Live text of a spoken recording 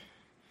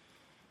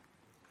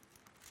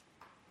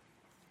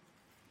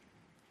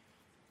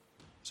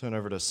Turn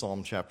over to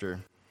Psalm chapter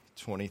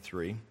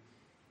 23.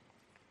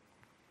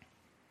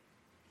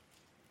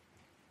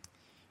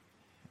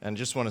 And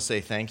just want to say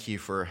thank you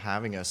for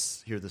having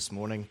us here this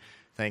morning.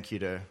 Thank you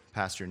to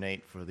Pastor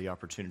Nate for the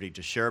opportunity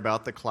to share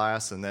about the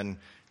class. And then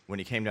when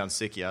he came down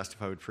sick, he asked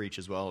if I would preach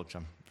as well, which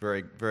I'm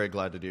very, very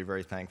glad to do,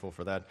 very thankful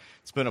for that.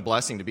 It's been a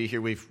blessing to be here.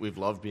 We've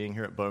loved being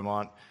here at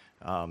Beaumont.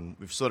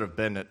 We've sort of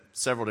been at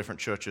several different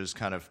churches,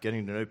 kind of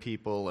getting to know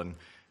people, and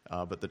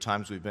but the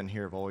times we've been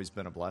here have always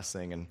been a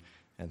blessing, and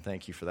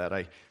thank you for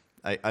that.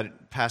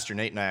 Pastor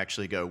Nate and I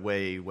actually go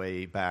way,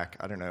 way back.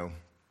 I don't know,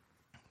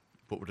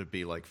 what would it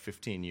be, like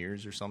 15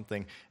 years or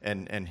something?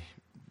 And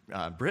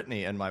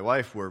Brittany and my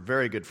wife were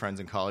very good friends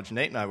in college.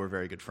 Nate and I were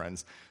very good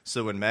friends.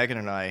 So when Megan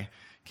and I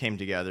came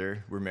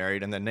together, we're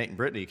married, and then Nate and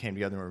Brittany came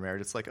together and we're married.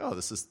 It's like, oh,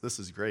 this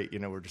is great. You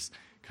know, we're just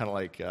kind of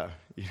like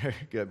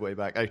good way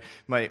back.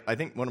 I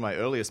think one of my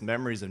earliest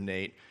memories of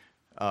Nate,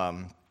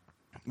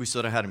 we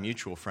sort of had a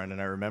mutual friend,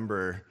 and I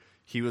remember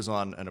he was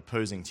on an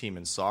opposing team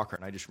in soccer,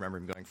 and I just remember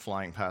him going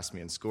flying past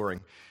me and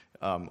scoring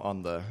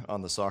on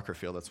the soccer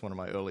field. That's one of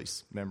my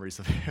earliest memories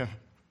of him.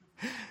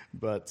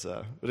 But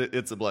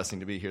it's a blessing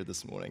to be here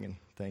this morning, and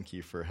thank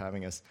you for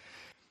having us.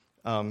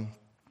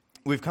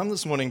 We've come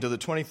this morning to the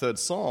 23rd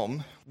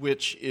Psalm,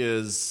 which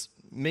is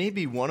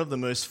maybe one of the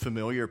most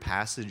familiar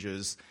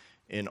passages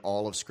in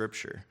all of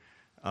Scripture.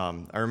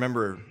 I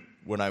remember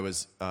when I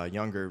was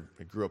younger,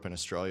 I grew up in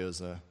Australia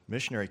as a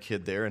missionary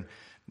kid there, and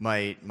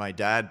my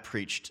dad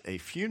preached a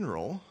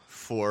funeral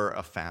for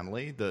a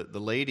family. The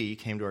lady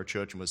came to our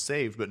church and was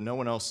saved, but no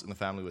one else in the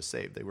family was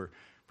saved. They were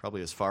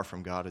probably as far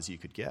from God as you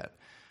could get.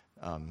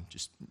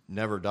 Just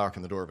never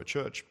darken the door of a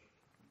church.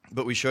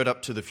 But we showed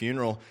up to the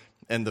funeral,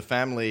 and the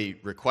family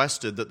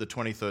requested that the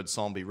 23rd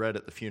Psalm be read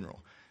at the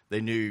funeral.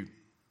 They knew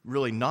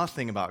really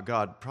nothing about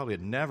God, probably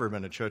had never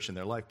been to church in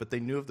their life, but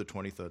they knew of the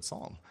 23rd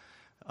Psalm.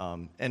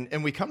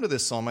 And we come to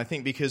this psalm, I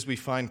think, because we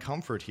find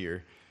comfort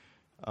here.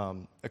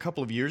 A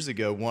couple of years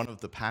ago, one of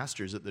the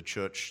pastors at the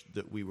church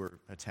that we were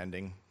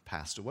attending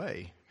passed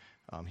away.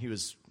 He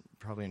was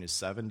probably in his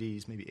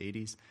 70s, maybe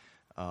 80s.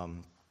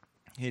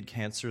 He had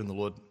cancer, and the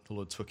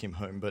Lord took him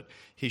home. But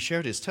he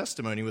shared his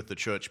testimony with the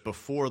church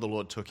before the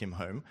Lord took him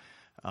home.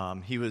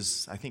 He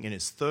was, I think, in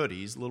his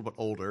 30s, a little bit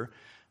older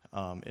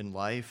in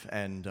life,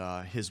 and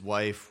his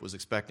wife was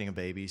expecting a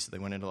baby, so they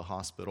went into the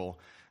hospital.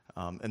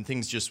 And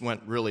things just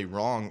went really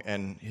wrong,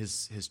 and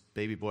his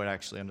baby boy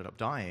actually ended up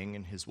dying,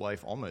 and his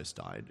wife almost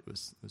died. It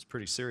was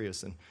pretty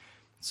serious, and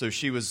so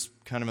she was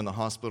kind of in the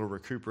hospital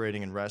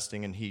recuperating and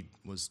resting, and he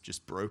was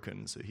just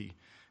broken. So he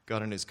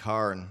got in his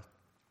car, and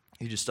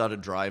he just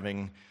started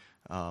driving.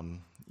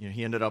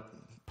 He ended up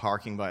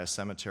parking by a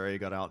cemetery,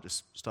 got out,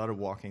 just started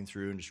walking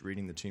through and just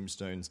reading the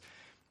tombstones.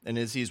 And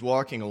as he's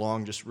walking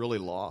along, just really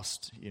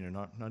lost,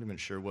 not even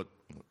sure what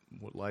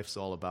life's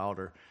all about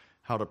or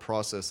how to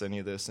process any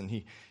of this. And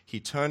he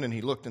turned and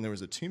he looked, and there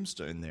was a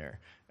tombstone there.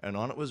 And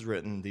on it was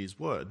written these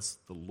words,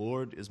 "The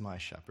Lord is my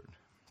shepherd."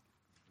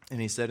 And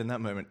he said in that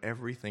moment,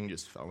 everything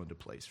just fell into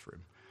place for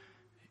him.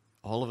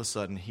 All of a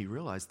sudden, he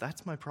realized,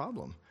 that's my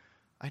problem.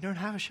 I don't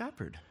have a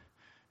shepherd.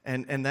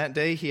 And that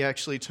day, he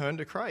actually turned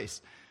to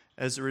Christ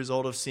as a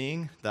result of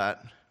seeing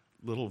that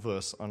little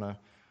verse on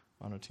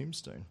a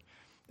tombstone.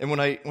 And when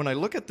I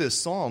look at this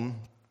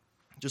psalm,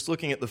 just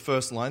looking at the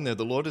first line there,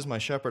 "The Lord is my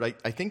shepherd,"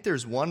 I think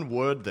there's one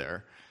word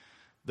there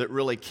that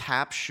really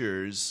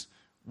captures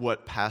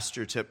what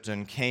Pastor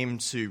Tipton came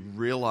to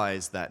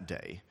realize that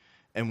day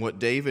and what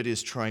David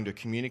is trying to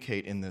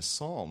communicate in this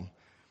psalm.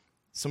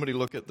 Somebody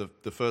look at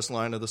the first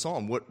line of the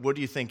psalm. What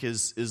do you think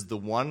is the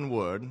one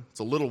word,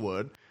 it's a little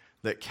word,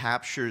 that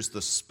captures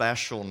the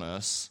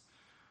specialness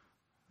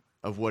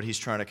of what he's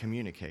trying to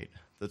communicate?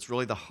 That's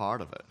really the heart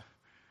of it.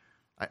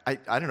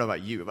 I don't know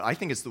about you, but I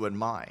think it's the word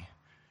 "my,"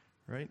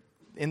 right?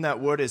 In that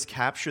word is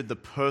captured the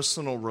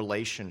personal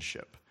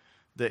relationship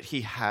that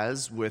he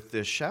has with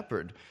this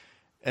shepherd.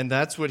 And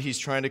that's what he's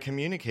trying to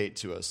communicate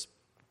to us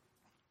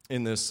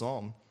in this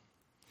psalm.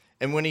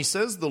 And when he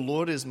says, "The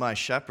Lord is my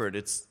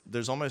shepherd,"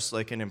 there's almost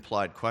like an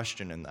implied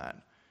question in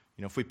that.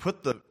 If we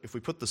put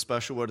the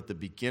special word at the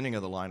beginning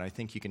of the line, I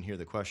think you can hear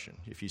the question.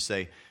 If you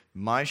say,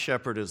 "My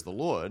shepherd is the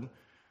Lord,"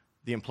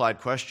 the implied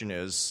question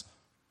is,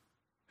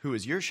 who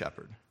is your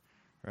shepherd?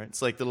 Right?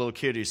 It's like the little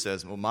kid who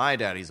says, "Well, my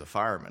daddy's a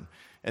fireman."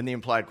 And the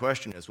implied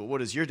question is, well, what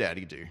does your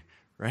daddy do?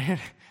 Right?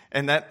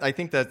 And that, I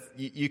think that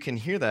you can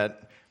hear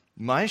that.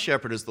 My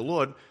shepherd is the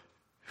Lord.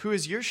 Who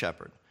is your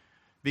shepherd?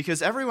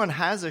 Because everyone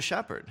has a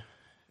shepherd.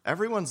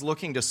 Everyone's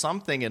looking to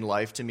something in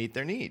life to meet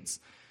their needs.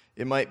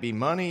 It might be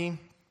money,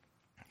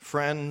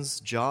 friends,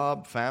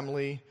 job,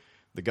 family,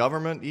 the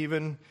government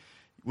even.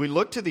 We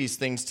look to these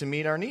things to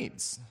meet our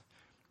needs.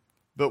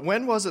 But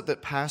when was it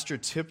that Pastor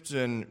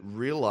Tipton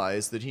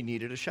realized that he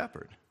needed a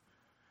shepherd?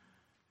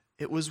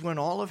 It was when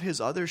all of his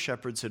other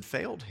shepherds had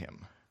failed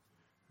him,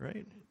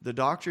 right? The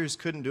doctors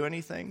couldn't do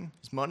anything.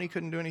 His money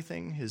couldn't do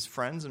anything. His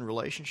friends and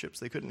relationships,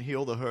 they couldn't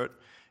heal the hurt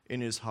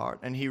in his heart.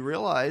 And he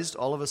realized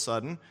all of a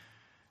sudden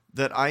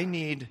that I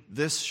need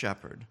this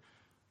shepherd,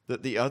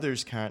 that the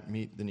others can't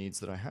meet the needs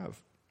that I have.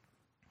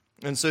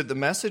 And so the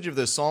message of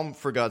this psalm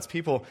for God's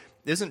people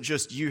isn't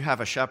just you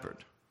have a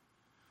shepherd,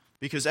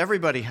 because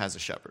everybody has a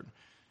shepherd.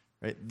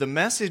 Right? The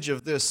message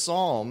of this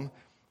psalm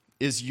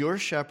is your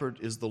shepherd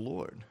is the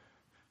Lord.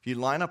 If you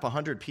line up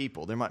 100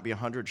 people, there might be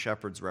 100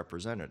 shepherds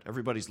represented.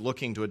 Everybody's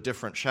looking to a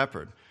different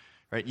shepherd.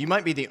 Right? You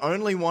might be the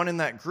only one in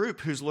that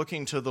group who's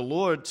looking to the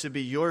Lord to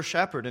be your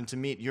shepherd and to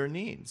meet your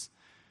needs.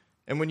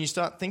 And when you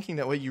start thinking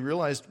that way, you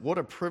realize what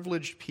a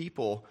privileged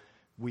people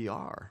we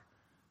are.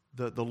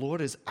 The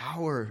Lord is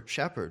our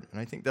shepherd. And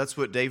I think that's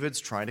what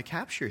David's trying to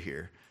capture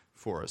here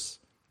for us,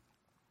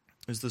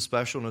 is the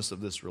specialness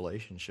of this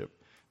relationship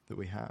that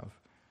we have.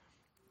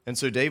 And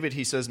so David,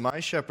 he says,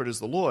 my shepherd is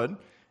the Lord.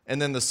 And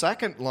then the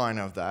second line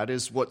of that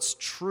is what's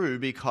true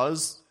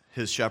because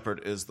his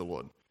shepherd is the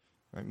Lord.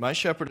 Right? My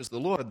shepherd is the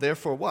Lord,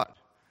 therefore what?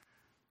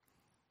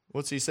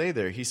 What's he say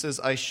there? He says,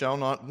 I shall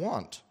not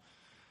want.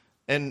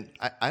 And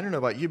I don't know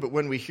about you, but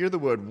when we hear the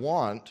word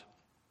want,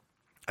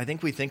 I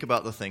think we think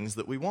about the things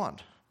that we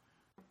want,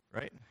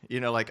 right? You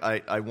know, like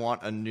I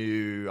want a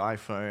new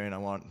iPhone, I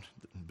want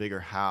a bigger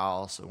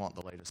house, I want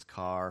the latest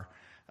car.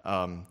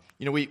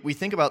 We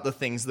think about the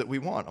things that we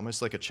want,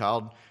 almost like a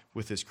child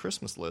with his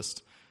Christmas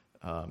list,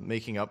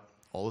 making up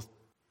all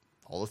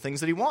the things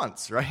that he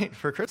wants, right,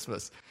 for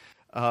Christmas.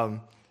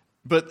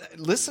 But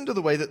listen to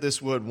the way that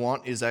this word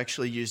want is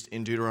actually used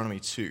in Deuteronomy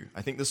 2.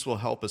 I think this will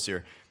help us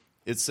here.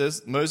 It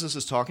says, Moses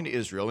is talking to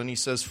Israel, and he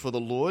says, for the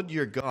Lord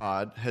your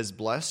God has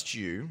blessed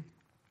you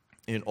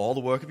in all the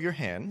work of your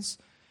hands.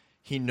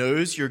 He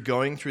knows you're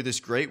going through this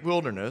great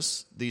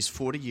wilderness, these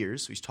 40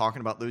 years. So he's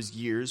talking about those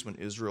years when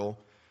Israel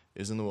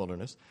is in the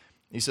wilderness.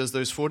 He says,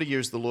 those 40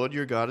 years, the Lord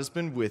your God has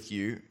been with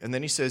you. And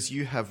then he says,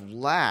 you have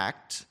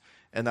lacked,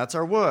 and that's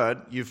our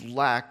word, you've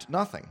lacked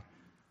nothing.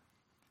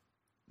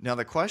 Now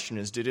the question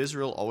is, did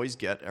Israel always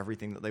get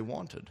everything that they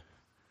wanted?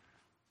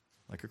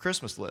 Like a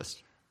Christmas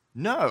list?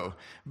 No,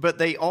 but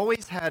they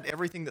always had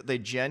everything that they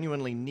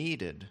genuinely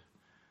needed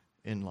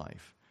in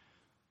life.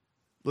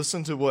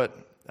 Listen to what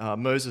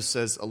Moses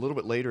says a little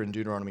bit later in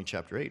Deuteronomy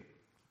chapter 8.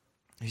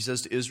 He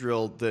says to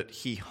Israel that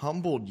he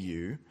humbled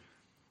you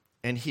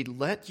and he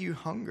let you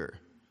hunger.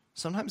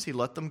 Sometimes he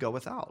let them go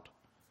without.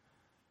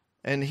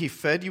 And he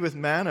fed you with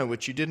manna,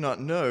 which you did not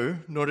know,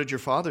 nor did your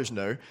fathers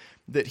know,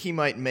 that he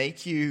might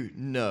make you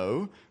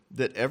know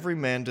that every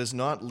man does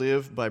not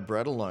live by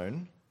bread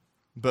alone,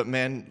 but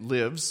man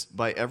lives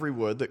by every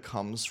word that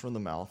comes from the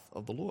mouth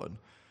of the Lord.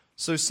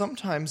 So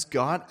sometimes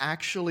God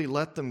actually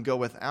let them go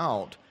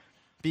without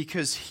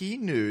because he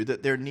knew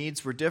that their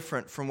needs were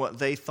different from what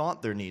they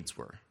thought their needs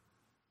were.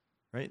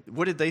 Right?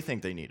 What did they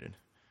think they needed?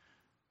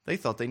 They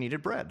thought they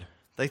needed bread.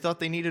 They thought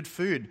they needed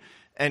food.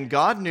 And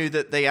God knew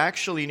that they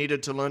actually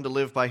needed to learn to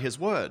live by his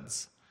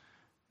words.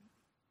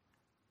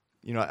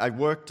 You know, I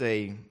worked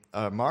a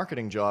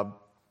marketing job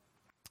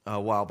a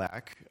while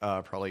back,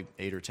 probably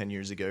 8 or 10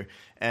 years ago,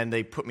 and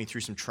they put me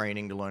through some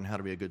training to learn how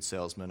to be a good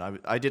salesman.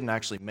 I didn't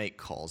actually make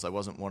calls. I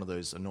wasn't one of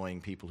those annoying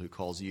people who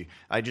calls you.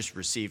 I just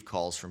received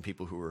calls from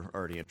people who were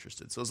already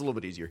interested, so it was a little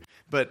bit easier.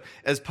 But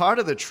as part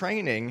of the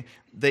training,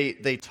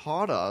 they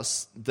taught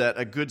us that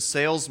a good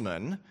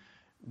salesman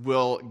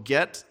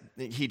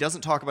he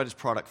doesn't talk about his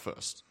product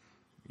first.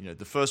 You know,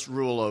 the first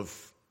rule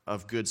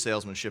of good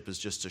salesmanship is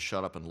just to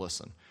shut up and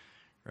listen,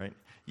 right?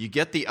 You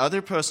get the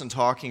other person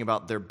talking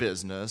about their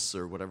business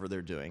or whatever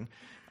they're doing,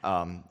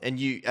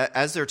 and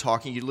as they're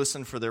talking, you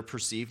listen for their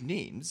perceived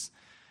needs.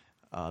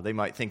 They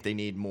might think they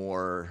need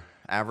more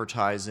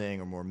advertising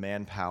or more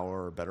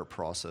manpower or better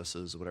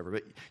processes or whatever.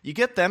 But you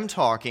get them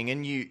talking,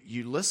 and you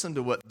listen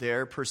to what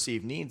their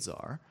perceived needs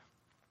are,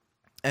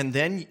 and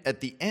then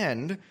at the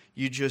end,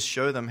 you just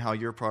show them how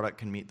your product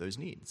can meet those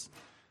needs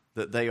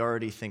that they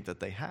already think that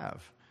they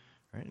have.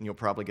 Right? And you'll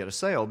probably get a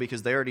sale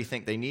because they already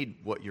think they need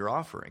what you're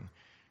offering.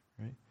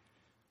 Right?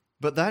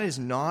 But that is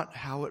not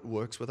how it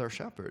works with our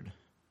shepherd.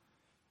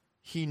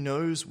 He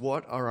knows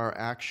what are our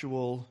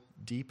actual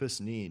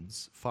deepest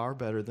needs far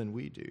better than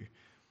we do.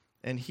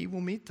 And he will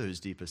meet those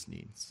deepest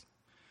needs.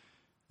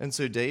 And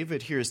so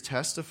David here is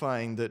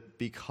testifying that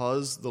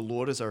because the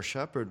Lord is our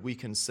shepherd, we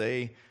can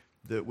say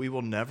that we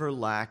will never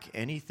lack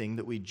anything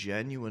that we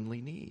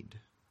genuinely need.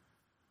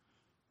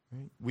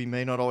 Right? We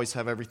may not always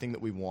have everything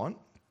that we want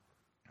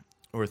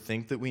or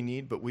think that we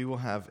need, but we will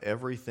have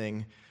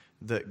everything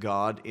that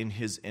God, in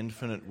his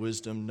infinite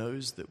wisdom,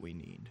 knows that we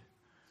need.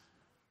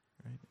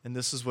 Right? And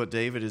this is what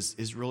David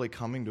is really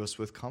coming to us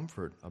with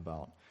comfort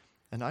about.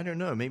 And I don't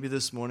know, maybe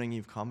this morning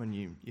you've come and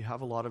you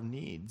have a lot of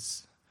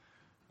needs.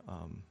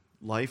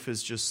 Life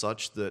is just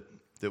such that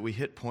we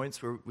hit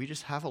points where we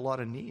just have a lot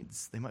of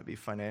needs. They might be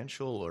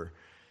financial or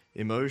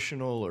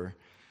emotional or,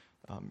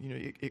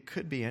 it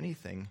could be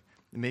anything.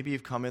 Maybe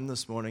you've come in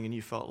this morning and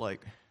you felt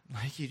like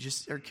you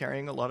just are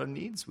carrying a lot of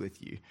needs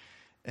with you.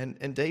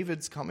 And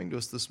David's coming to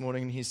us this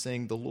morning and he's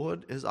saying, the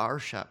Lord is our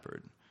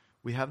shepherd.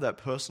 We have that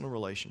personal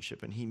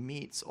relationship and he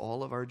meets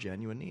all of our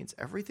genuine needs.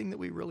 Everything that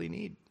we really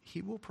need,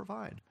 he will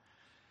provide.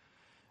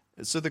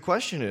 So the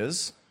question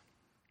is,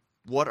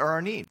 what are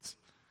our needs?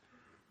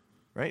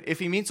 Right? If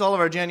he meets all of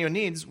our genuine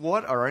needs,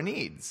 what are our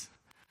needs?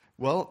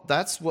 Well,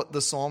 that's what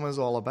the psalm is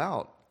all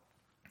about.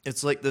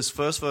 It's like this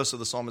first verse of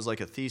the psalm is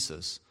like a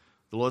thesis.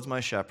 The Lord's my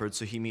shepherd,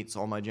 so he meets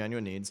all my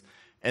genuine needs.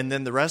 And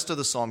then the rest of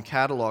the psalm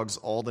catalogs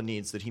all the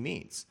needs that he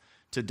meets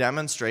to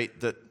demonstrate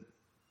that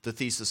the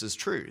thesis is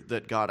true,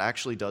 that God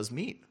actually does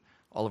meet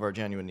all of our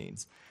genuine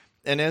needs.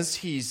 And as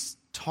he's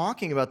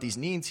talking about these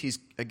needs, he's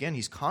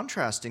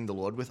contrasting the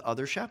Lord with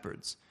other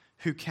shepherds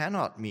who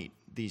cannot meet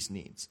these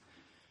needs.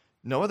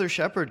 No other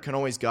shepherd can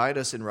always guide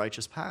us in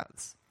righteous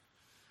paths.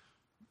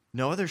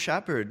 No other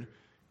shepherd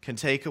can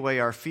take away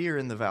our fear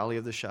in the valley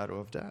of the shadow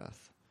of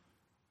death.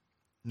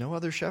 No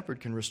other shepherd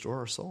can restore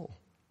our soul.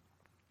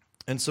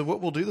 And so what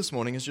we'll do this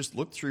morning is just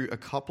look through a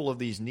couple of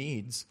these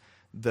needs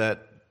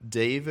that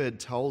David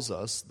tells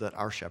us that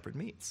our shepherd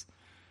meets.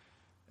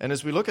 And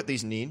as we look at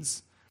these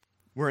needs,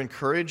 we're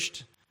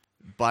encouraged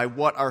by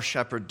what our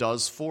shepherd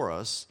does for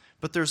us,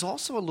 but there's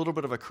also a little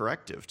bit of a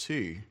corrective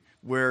too,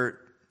 where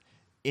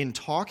in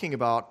talking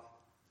about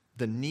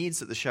the needs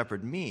that the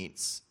shepherd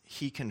meets,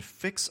 he can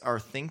fix our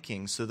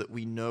thinking so that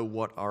we know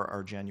what are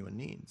our genuine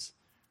needs.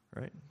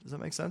 Right? Does that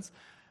make sense?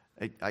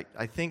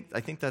 I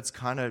think that's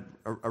kind of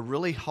a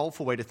really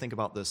helpful way to think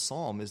about this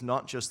psalm, is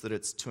not just that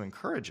it's to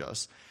encourage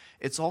us,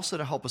 it's also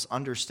to help us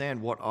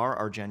understand what are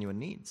our genuine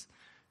needs,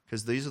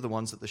 because these are the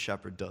ones that the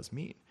shepherd does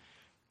meet.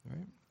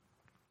 Right?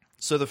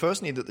 So the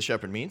first need that the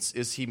shepherd meets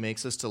is he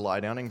makes us to lie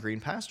down in green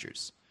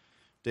pastures.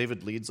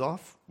 David leads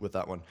off with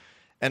that one.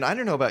 And I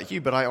don't know about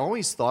you, but I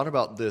always thought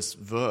about this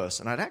verse,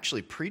 and I'd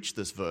actually preached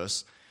this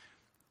verse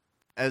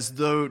as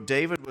though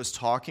David was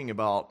talking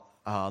about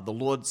the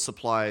Lord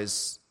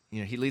supplies,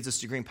 he leads us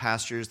to green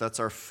pastures, that's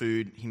our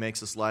food. He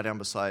makes us lie down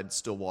beside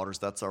still waters,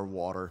 that's our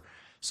water.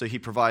 So he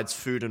provides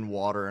food and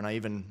water, and I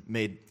even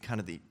made kind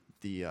of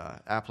the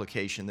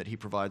application that he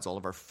provides all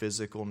of our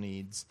physical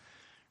needs.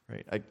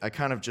 Right? I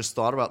kind of just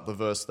thought about the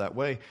verse that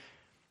way.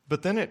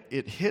 But then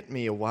it hit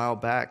me a while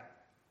back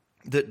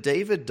that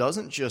David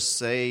doesn't just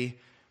say,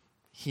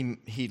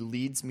 he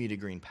leads me to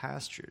green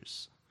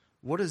pastures.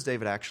 What does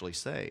David actually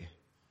say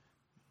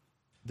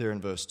there in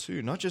verse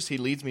 2? Not just he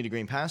leads me to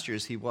green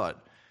pastures, he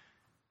what?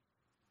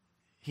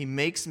 He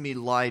makes me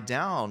lie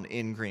down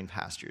in green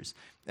pastures.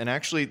 And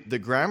actually, the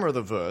grammar of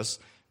the verse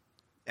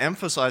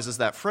emphasizes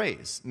that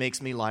phrase,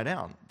 makes me lie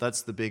down.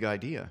 That's the big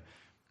idea.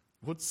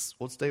 What's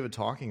David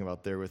talking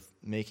about there with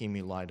making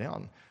me lie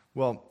down?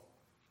 Well,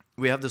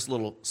 we have this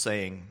little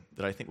saying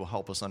that I think will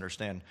help us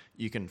understand.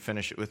 You can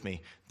finish it with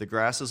me. The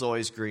grass is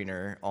always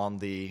greener on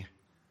the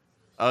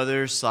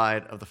other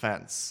side of the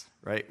fence,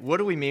 right? What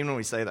do we mean when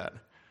we say that?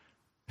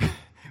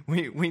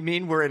 we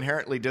mean we're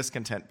inherently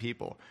discontent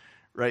people,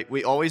 right?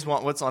 We always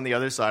want what's on the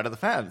other side of the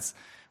fence.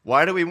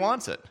 Why do we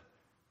want it?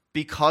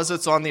 Because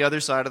it's on the other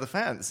side of the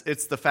fence.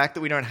 It's the fact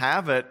that we don't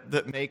have it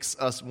that makes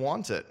us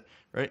want it,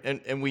 right?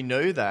 And we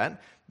know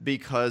that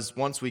because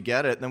once we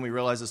get it, then we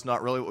realize it's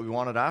not really what we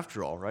wanted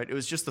after all, right? It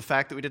was just the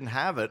fact that we didn't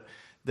have it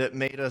that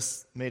made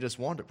us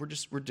want it.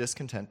 We're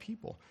discontent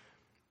people.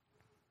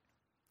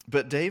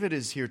 But David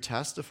is here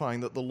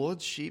testifying that the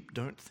Lord's sheep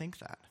don't think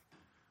that.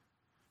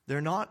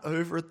 They're not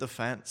over at the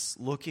fence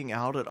looking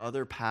out at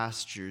other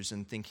pastures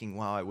and thinking,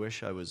 wow, I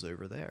wish I was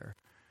over there.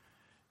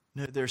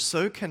 No, they're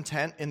so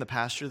content in the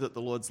pasture that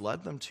the Lord's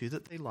led them to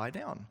that they lie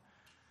down.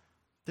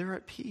 They're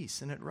at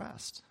peace and at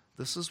rest.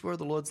 This is where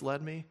the Lord's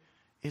led me.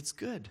 It's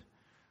good.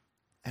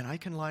 And I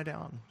can lie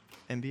down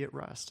and be at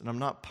rest. And I'm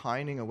not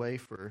pining away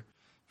for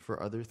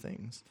other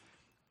things.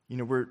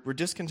 We're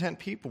discontent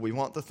people. We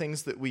want the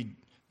things that we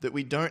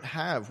don't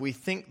have. We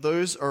think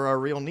those are our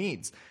real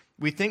needs.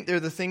 We think they're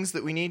the things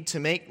that we need to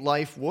make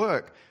life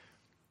work.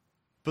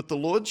 But the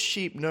Lord's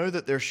sheep know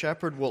that their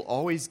shepherd will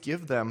always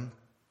give them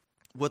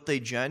what they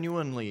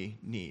genuinely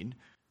need,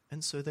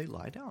 and so they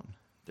lie down.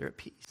 They're at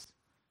peace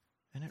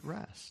and at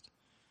rest.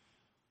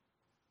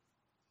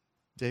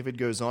 David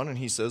goes on and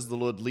he says, the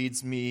Lord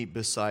leads me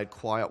beside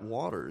quiet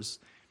waters.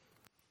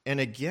 And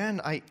again,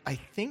 I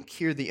think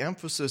here the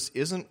emphasis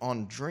isn't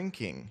on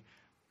drinking.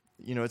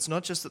 It's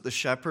not just that the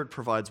shepherd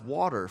provides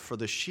water for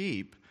the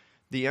sheep.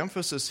 The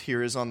emphasis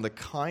here is on the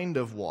kind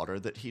of water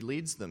that he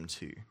leads them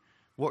to.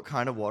 What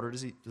kind of water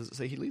does it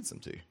say he leads them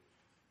to?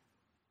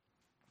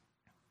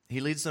 He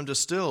leads them to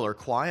still or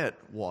quiet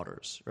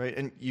waters, right?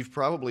 And you've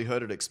probably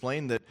heard it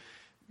explained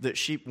that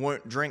sheep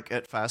won't drink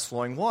at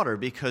fast-flowing water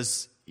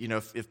because,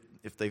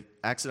 if they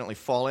accidentally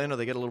fall in or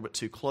they get a little bit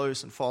too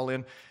close and fall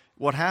in,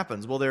 what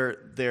happens? Well,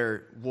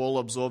 their wool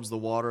absorbs the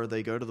water.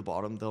 They go to the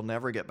bottom. They'll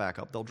never get back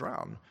up. They'll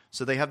drown.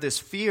 So they have this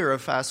fear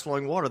of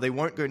fast-flowing water. They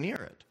won't go near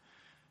it.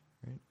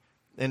 Right?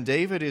 And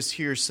David is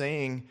here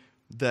saying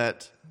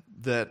that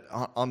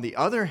on the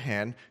other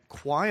hand,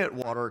 quiet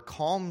water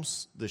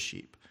calms the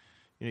sheep.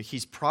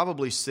 He's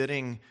probably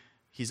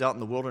he's out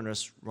in the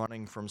wilderness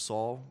running from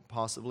Saul,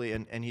 possibly,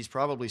 and he's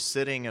probably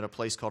sitting at a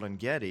place called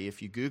En-Gedi.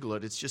 If you Google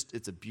it,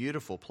 it's a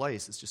beautiful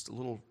place. It's just a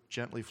little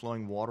gently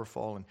flowing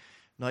waterfall and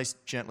nice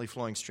gently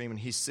flowing stream, and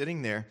he's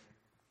sitting there,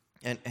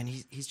 and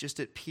he's just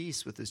at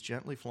peace with this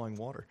gently flowing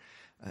water.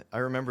 I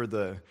remember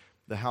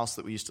the house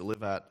that we used to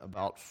live at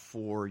about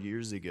 4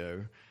 years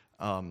ago.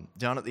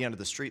 down at the end of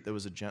the street, there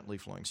was a gently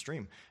flowing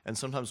stream. And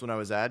sometimes when I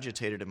was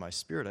agitated in my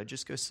spirit, I'd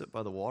just go sit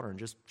by the water and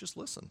just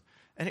listen.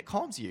 And it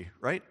calms you,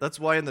 right? That's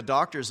why in the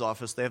doctor's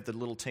office, they have the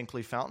little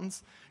tinkly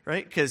fountains,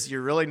 right? Because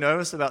you're really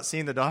nervous about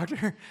seeing the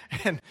doctor.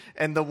 And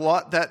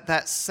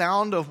that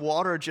sound of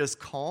water just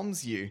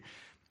calms you.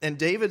 And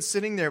David's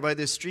sitting there by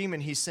this stream,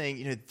 and he's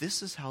saying,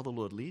 this is how the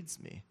Lord leads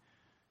me.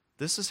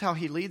 This is how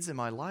he leads in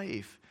my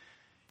life.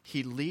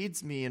 He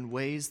leads me in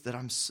ways that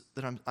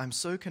I'm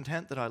so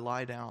content that I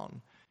lie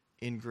down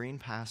in green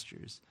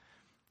pastures.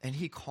 And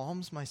he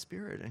calms my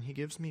spirit, and he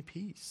gives me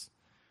peace.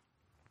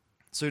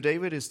 So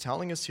David is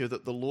telling us here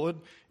that the Lord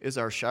is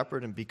our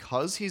shepherd, and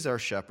because he's our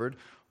shepherd,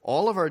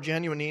 all of our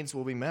genuine needs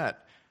will be met.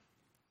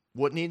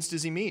 What needs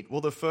does he meet?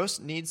 Well, the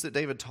first needs that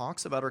David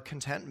talks about are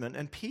contentment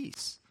and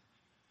peace.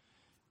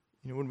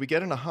 When we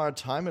get in a hard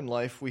time in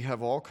life, we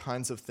have all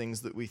kinds of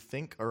things that we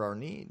think are our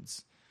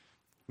needs.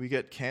 We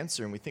get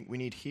cancer and we think we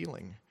need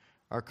healing.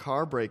 Our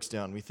car breaks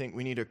down. We think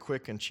we need a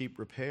quick and cheap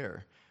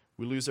repair.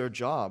 We lose our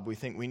job. We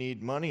think we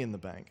need money in the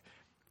bank.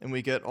 And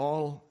we get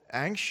all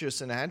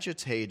anxious and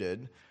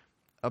agitated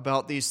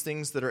about these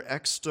things that are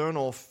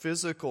external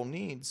physical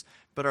needs.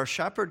 But our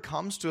shepherd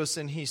comes to us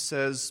and he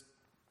says,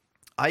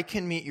 I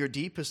can meet your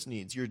deepest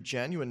needs, your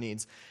genuine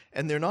needs.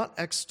 And they're not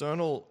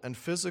external and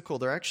physical.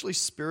 They're actually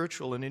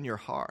spiritual and in your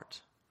heart.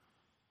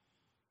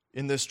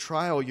 In this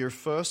trial, your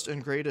first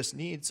and greatest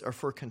needs are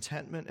for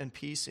contentment and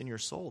peace in your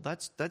soul.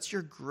 That's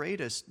your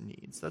greatest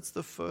needs. That's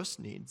the first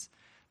needs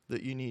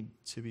that you need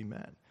to be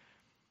met.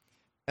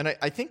 And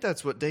I think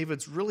that's what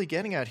David's really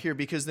getting at here,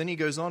 because then he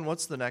goes on,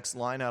 what's the next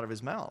line out of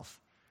his mouth?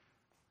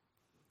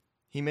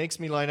 He makes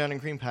me lie down in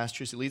green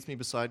pastures. He leads me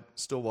beside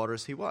still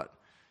waters. He what?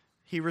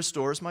 He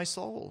restores my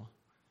soul.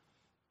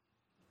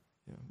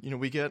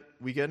 We get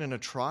in a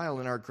trial,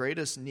 and our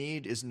greatest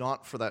need is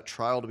not for that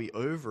trial to be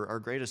over. Our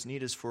greatest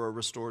need is for a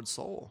restored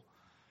soul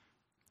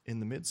in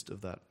the midst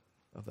of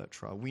that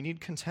trial. We need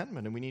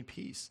contentment and we need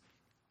peace.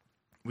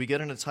 We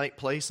get in a tight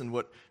place, and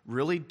what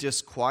really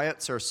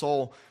disquiets our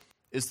soul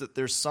is that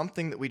there's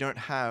something that we don't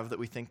have that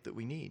we think that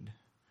we need.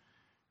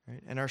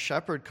 Right? And our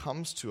shepherd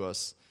comes to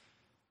us,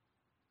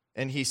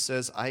 and he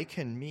says, I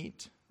can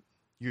meet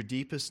your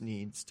deepest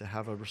needs to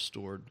have a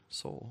restored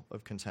soul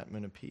of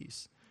contentment and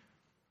peace.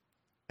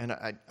 And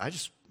I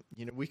just,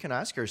 we can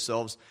ask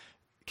ourselves,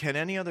 can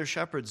any other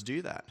shepherds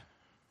do that?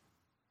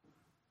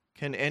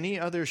 Can any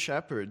other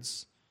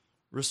shepherds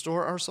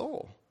restore our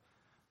soul?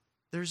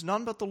 There's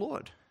none but the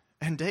Lord.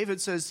 And David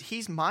says,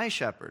 he's my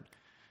shepherd.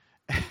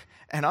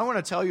 And I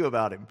want to tell you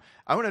about him.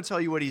 I want to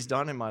tell you what he's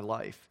done in my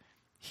life.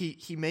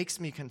 He makes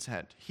me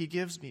content. He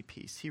gives me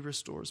peace. He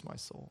restores my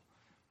soul.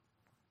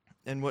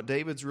 And what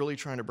David's really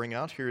trying to bring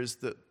out here is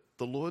that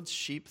the Lord's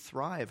sheep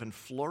thrive and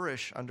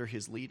flourish under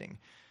his leading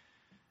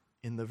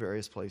in the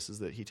various places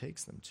that he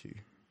takes them to.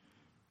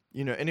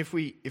 And if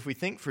we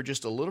think for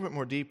just a little bit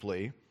more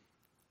deeply,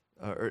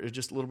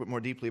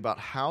 about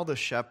how the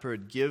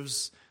shepherd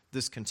gives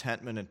this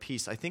contentment and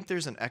peace, I think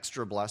there's an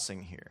extra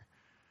blessing here.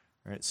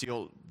 Right?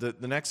 So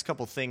the next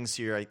couple things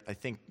here, I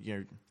think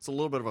it's a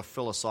little bit of a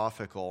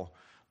philosophical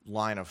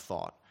line of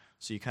thought.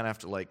 So you kind of have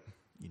to like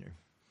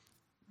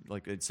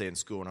I'd say in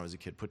school when I was a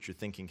kid, put your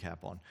thinking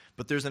cap on.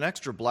 But there's an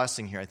extra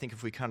blessing here. I think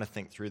if we kind of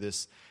think through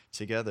this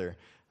together,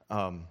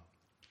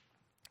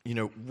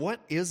 what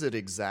is it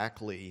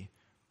exactly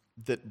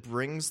that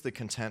brings the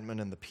contentment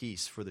and the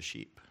peace for the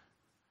sheep?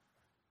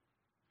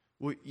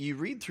 Well, you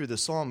read through the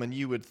psalm and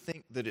you would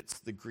think that it's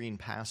the green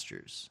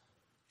pastures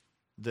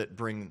that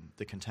bring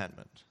the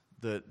contentment,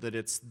 that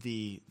it's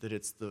the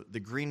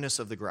greenness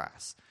of the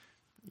grass,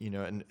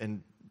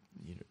 and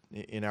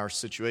in our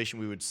situation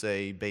we would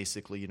say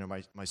basically,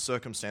 my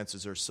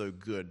circumstances are so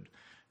good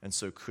and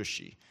so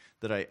cushy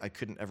that I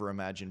couldn't ever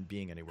imagine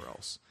being anywhere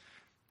else,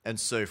 and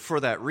so for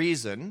that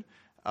reason,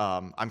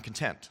 I'm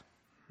content.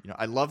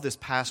 I love this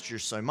pasture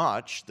so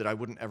much that I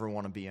wouldn't ever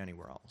want to be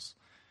anywhere else,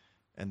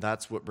 and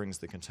that's what brings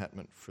the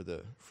contentment for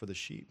the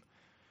sheep.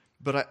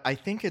 But I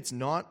think it's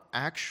not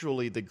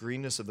actually the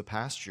greenness of the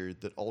pasture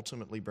that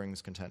ultimately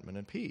brings contentment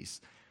and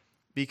peace.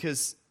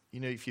 Because,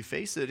 if you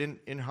face it,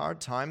 in hard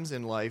times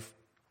in life,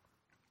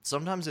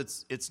 sometimes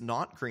it's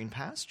not green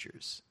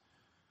pastures.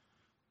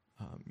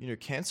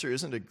 Cancer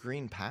isn't a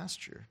green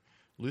pasture.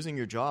 Losing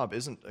your job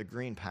isn't a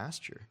green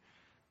pasture.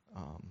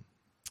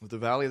 The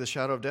valley of the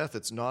shadow of death,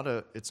 it's not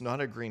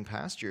a green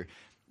pasture.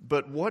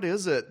 But what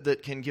is it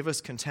that can give us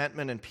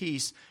contentment and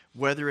peace,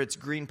 whether it's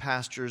green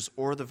pastures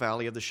or the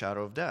valley of the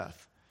shadow of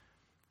death?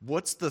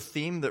 What's the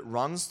theme that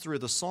runs through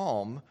the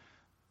psalm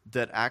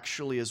that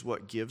actually is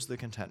what gives the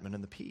contentment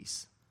and the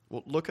peace?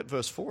 Well, look at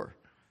verse 4.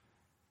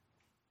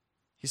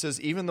 He says,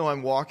 even though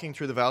I'm walking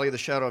through the valley of the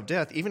shadow of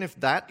death, even if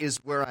that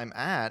is where I'm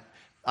at,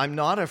 I'm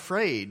not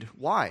afraid.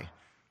 Why?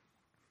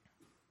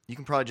 You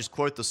can probably just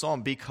quote the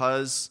psalm,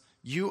 because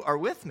you are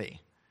with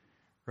me,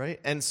 right?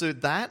 And so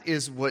that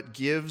is what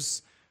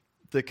gives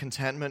the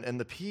contentment and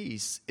the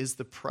peace, is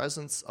the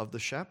presence of the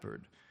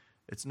shepherd.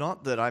 It's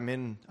not that I'm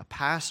in a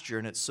pasture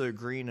and it's so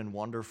green and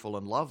wonderful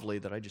and lovely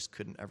that I just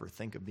couldn't ever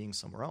think of being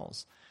somewhere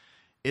else.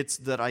 It's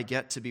that I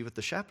get to be with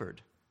the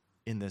shepherd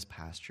in this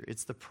pasture.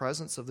 It's the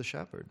presence of the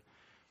shepherd.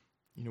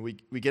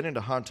 We get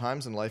into hard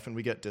times in life and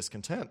we get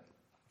discontent.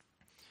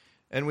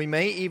 And we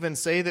may even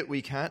say that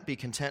we can't be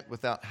content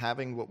without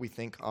having what we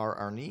think are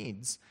our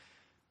needs.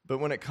 But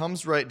when it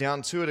comes right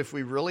down to it, if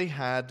we really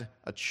had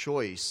a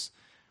choice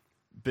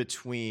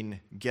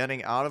between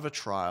getting out of a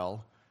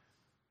trial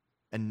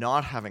and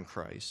not having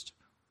Christ,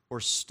 or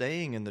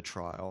staying in the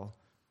trial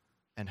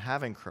and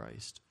having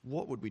Christ,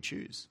 what would we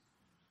choose?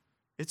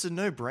 It's a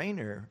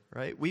no-brainer,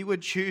 right? We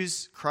would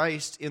choose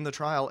Christ in the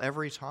trial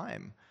every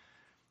time.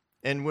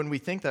 And when we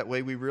think that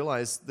way, we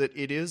realize that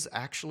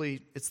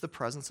it's the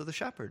presence of the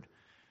shepherd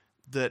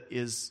that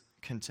is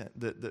content,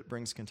 that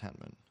brings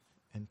contentment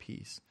and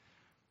peace.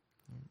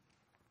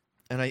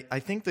 And I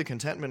think the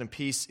contentment and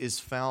peace is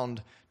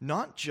found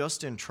not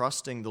just in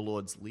trusting the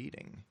Lord's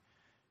leading.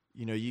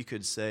 You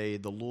could say,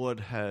 the Lord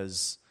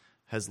has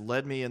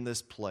led me in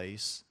this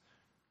place,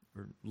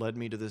 or led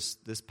me to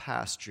this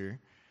pasture,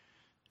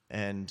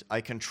 and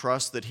I can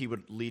trust that he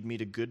would lead me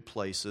to good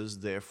places,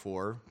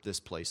 therefore this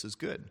place is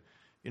good.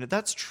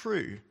 That's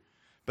true.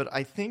 But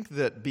I think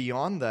that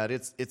beyond that,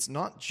 it's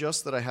not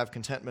just that I have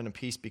contentment and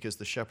peace because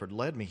the shepherd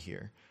led me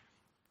here,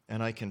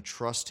 and I can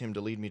trust him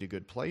to lead me to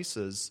good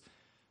places.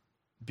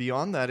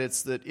 Beyond that,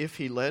 it's that if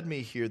he led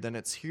me here, then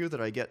it's here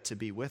that I get to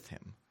be with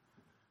him.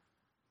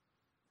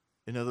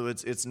 In other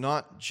words, it's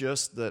not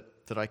just that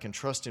I can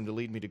trust him to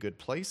lead me to good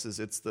places,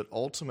 it's that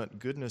ultimate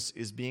goodness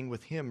is being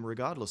with him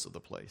regardless of the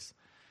place.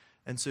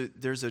 And so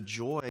there's a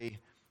joy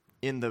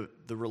in the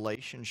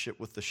relationship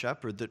with the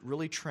shepherd that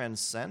really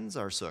transcends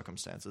our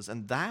circumstances.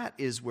 And that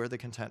is where the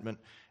contentment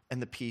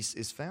and the peace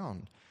is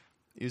found,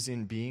 is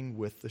in being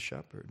with the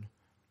shepherd.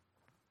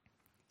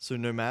 So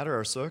no matter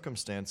our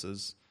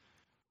circumstances,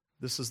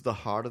 this is the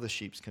heart of the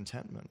sheep's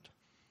contentment.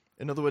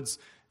 In other words,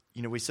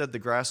 we said the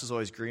grass is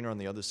always greener on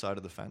the other side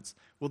of the fence.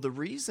 Well, the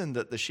reason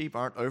that the sheep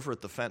aren't over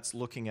at the fence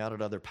looking out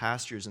at other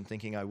pastures and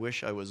thinking, I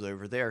wish I was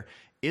over there,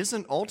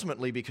 isn't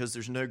ultimately because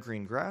there's no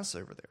green grass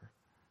over there.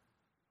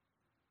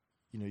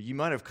 You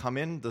might have come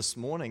in this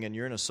morning and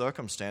you're in a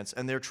circumstance,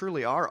 and there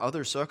truly are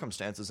other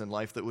circumstances in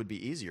life that would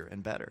be easier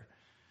and better.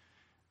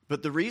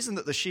 But the reason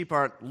that the sheep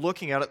aren't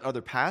looking out at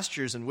other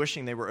pastures and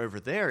wishing they were over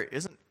there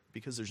isn't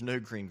because there's no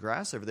green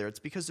grass over there. It's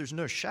because there's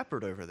no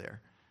shepherd over there.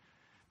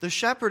 The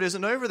shepherd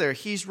isn't over there.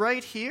 He's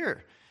right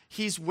here.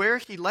 He's where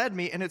he led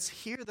me, and it's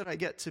here that I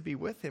get to be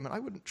with him, and I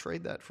wouldn't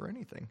trade that for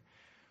anything.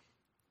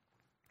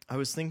 I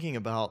was thinking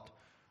about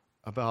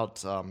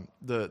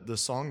the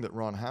song that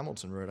Ron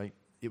Hamilton wrote.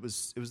 It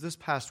was this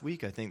past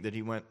week, I think, that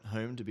he went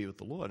home to be with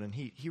the Lord, and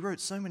he wrote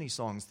so many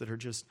songs that are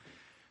just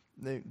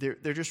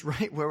they're just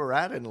right where we're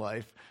at in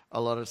life a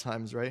lot of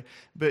times, right?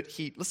 But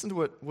listen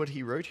to what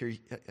he wrote here.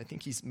 I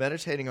think he's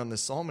meditating on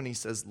this psalm, and he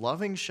says,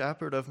 "Loving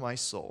shepherd of my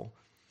soul,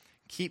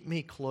 keep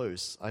me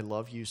close, I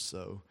love you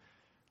so.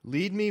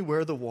 Lead me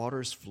where the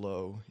waters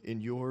flow,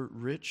 in your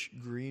rich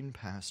green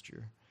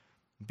pasture.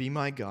 Be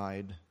my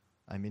guide,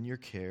 I'm in your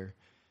care.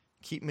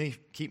 Keep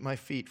my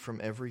feet from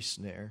every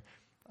snare.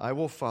 I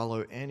will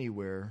follow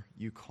anywhere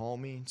you call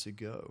me to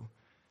go."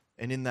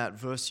 And in that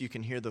verse, you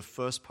can hear the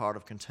first part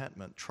of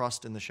contentment,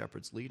 trust in the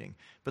shepherd's leading.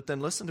 But then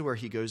listen to where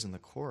he goes in the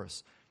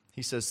chorus.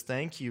 He says,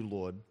 "Thank you,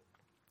 Lord.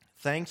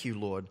 Thank you,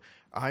 Lord.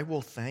 I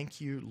will thank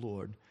you,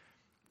 Lord.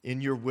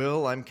 In your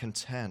will I'm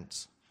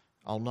content.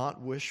 I'll not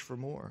wish for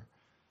more.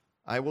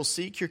 I will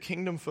seek your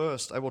kingdom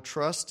first. I will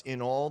trust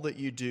in all that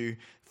you do.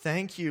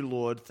 Thank you,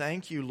 Lord.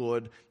 Thank you,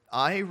 Lord.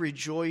 I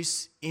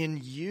rejoice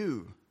in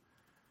you."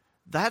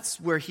 That's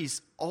where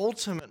he's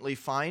ultimately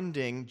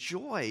finding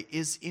joy,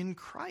 is in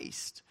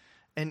Christ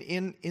and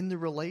in the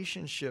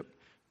relationship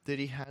that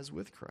he has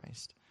with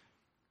Christ.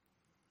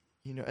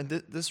 And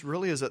this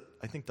really is,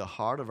 I think, the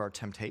heart of our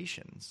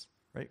temptations,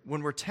 right?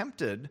 When we're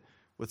tempted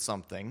with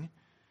something,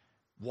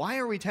 why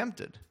are we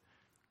tempted?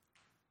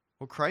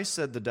 Well, Christ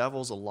said the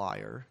devil's a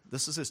liar.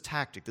 This is his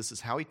tactic. This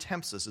is how he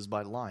tempts us, is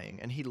by lying.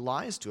 And he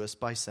lies to us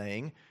by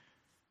saying,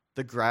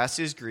 the grass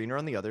is greener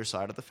on the other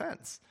side of the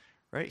fence.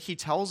 Right? He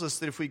tells us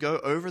that if we go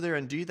over there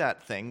and do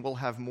that thing, we'll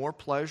have more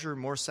pleasure,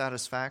 more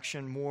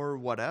satisfaction, more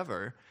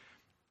whatever.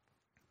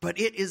 But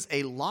it is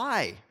a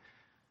lie.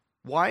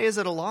 Why is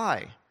it a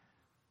lie?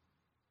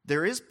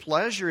 There is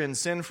pleasure in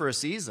sin for a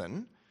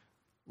season,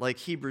 like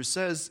Hebrews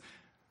says,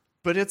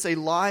 but it's a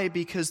lie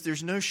because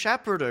there's no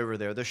shepherd over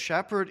there. The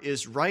shepherd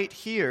is right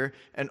here,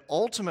 and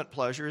ultimate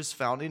pleasure is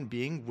found in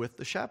being with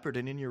the shepherd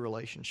and in your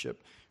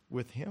relationship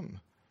with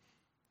him.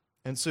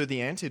 And so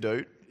the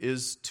antidote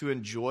is to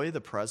enjoy the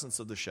presence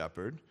of the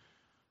shepherd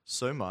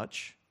so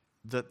much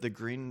that the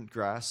green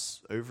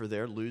grass over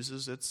there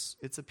loses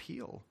its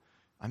appeal.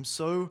 I'm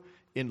so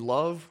in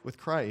love with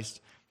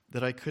Christ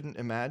that I couldn't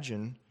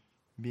imagine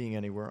being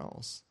anywhere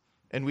else.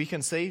 And we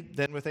can say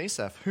then with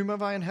Asaph, "Whom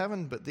have I in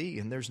heaven but thee?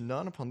 And there's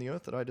none upon the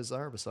earth that I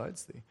desire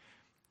besides thee."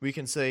 We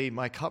can say,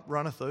 "My cup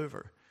runneth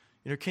over."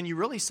 Can you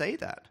really say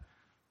that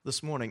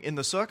this morning? In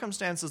the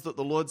circumstances that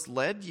the Lord's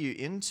led you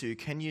into,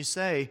 can you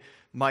say,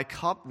 "My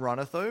cup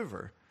runneth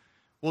over"?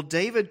 Well,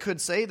 David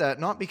could say that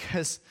not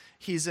because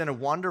he's in a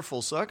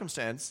wonderful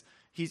circumstance.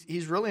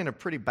 He's really in a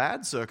pretty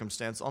bad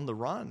circumstance on the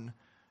run,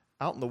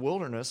 out in the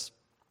wilderness.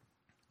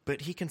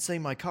 But he can say,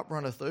 my cup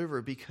runneth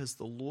over, because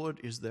the Lord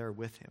is there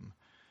with him.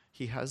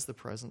 He has the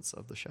presence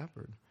of the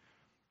shepherd.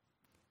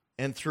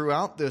 And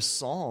throughout this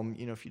psalm,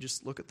 if you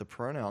just look at the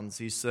pronouns,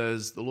 he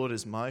says, the Lord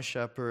is my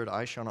shepherd,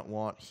 I shall not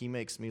want. He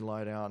makes me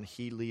lie down.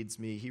 He leads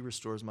me. He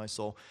restores my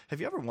soul. Have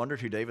you ever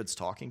wondered who David's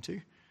talking to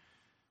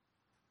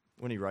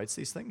when he writes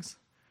these things?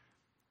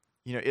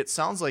 It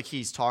sounds like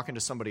he's talking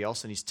to somebody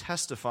else and he's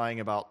testifying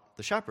about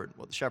the shepherd,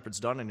 what the shepherd's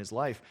done in his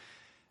life.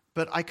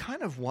 But I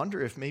kind of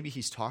wonder if maybe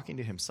he's talking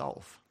to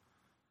himself.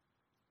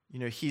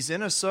 He's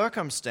in a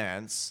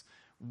circumstance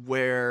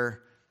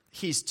where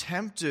he's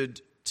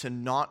tempted to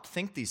not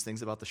think these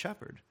things about the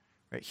shepherd.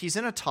 Right? He's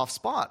in a tough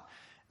spot,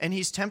 and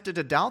he's tempted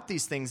to doubt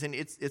these things, and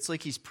it's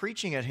like he's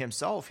preaching at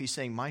himself. He's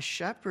saying, my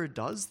shepherd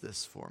does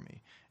this for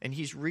me, and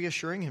he's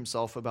reassuring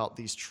himself about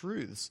these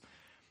truths.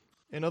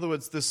 In other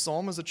words, this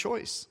psalm is a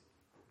choice.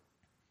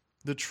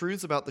 The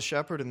truths about the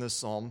shepherd in this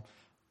psalm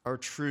are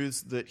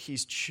truths that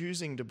he's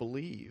choosing to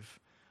believe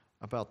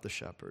about the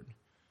shepherd.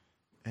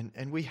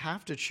 And we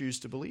have to choose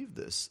to believe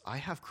this. I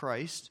have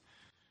Christ,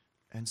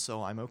 and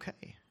so I'm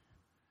okay.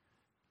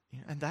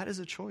 And that is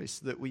a choice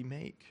that we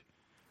make.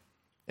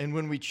 And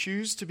when we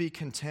choose to be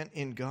content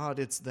in God,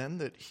 it's then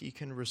that he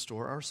can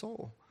restore our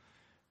soul.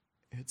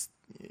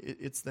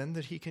 It's then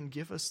that he can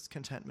give us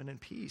contentment and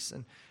peace.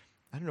 And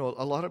I don't know,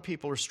 a lot of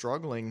people are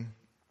struggling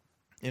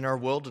in our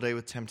world today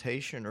with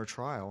temptation or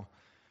trial.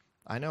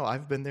 I know,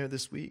 I've been there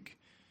this week.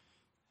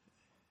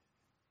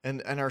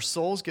 And our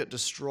souls get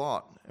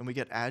distraught and we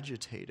get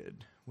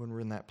agitated when we're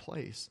in that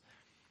place.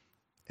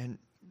 And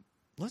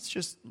let's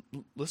just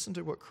listen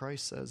to what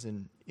Christ says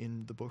in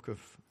the book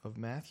of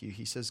Matthew.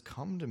 He says,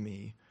 come to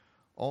me,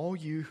 all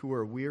you who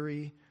are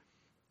weary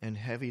and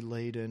heavy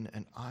laden,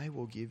 and I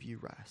will give you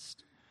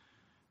rest.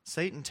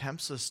 Satan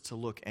tempts us to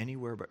look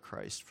anywhere but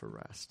Christ for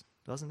rest,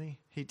 doesn't he?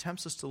 He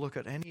tempts us to look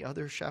at any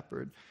other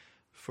shepherd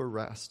for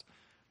rest.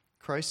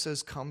 Christ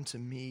says, come to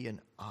me and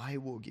I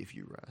will give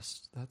you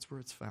rest. That's where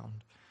it's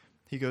found.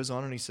 He goes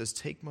on and he says,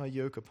 take my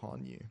yoke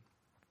upon you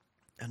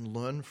and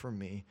learn from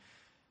me,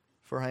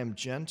 for I am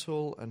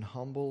gentle and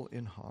humble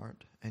in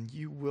heart, and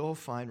you will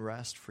find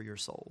rest for your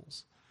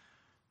souls.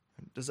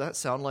 Does that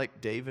sound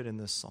like David in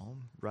this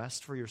psalm?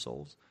 Rest for your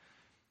souls?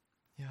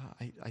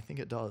 Yeah, I think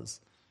it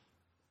does.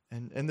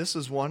 And this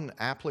is one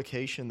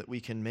application that we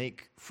can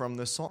make from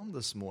the psalm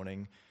this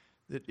morning,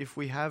 that if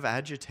we have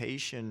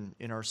agitation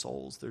in our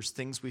souls, there's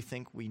things we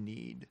think we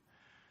need,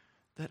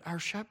 that our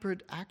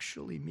shepherd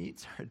actually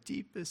meets our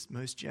deepest,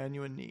 most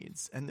genuine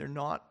needs, and they're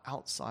not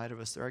outside of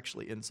us, they're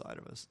actually inside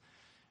of us.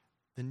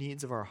 The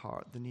needs of our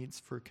heart, the needs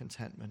for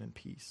contentment and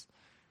peace.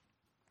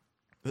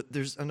 But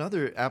there's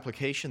another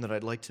application that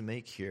I'd like to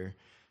make here,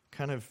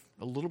 kind of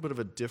a little bit of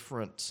a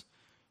different,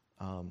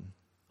 a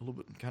little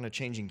bit kind of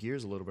changing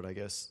gears a little bit, I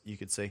guess you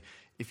could say.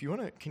 If you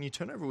want to, can you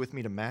turn over with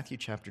me to Matthew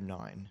chapter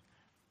 9?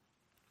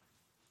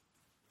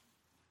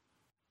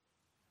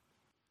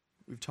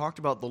 We've talked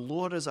about the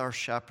Lord as our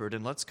shepherd,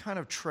 and let's kind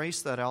of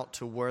trace that out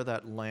to where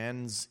that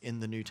lands in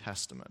the New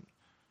Testament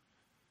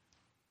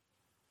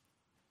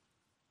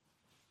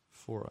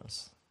for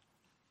us.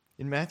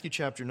 In Matthew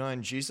chapter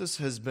 9, Jesus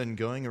has been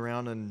going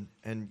around,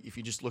 and if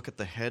you just look at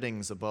the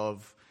headings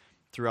above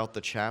throughout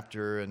the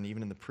chapter, and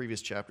even in the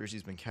previous chapters,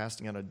 he's been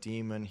casting out a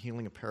demon,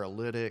 healing a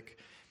paralytic,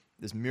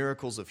 there's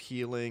miracles of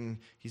healing.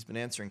 He's been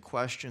answering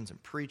questions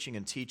and preaching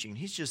and teaching.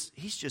 He's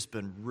just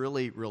been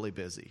really, really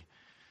busy.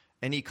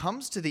 And he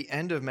comes to the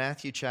end of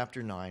Matthew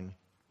chapter 9,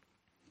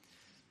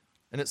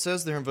 and it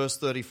says there in verse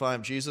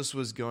 35, Jesus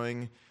was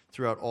going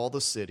throughout all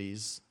the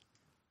cities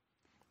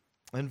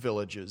and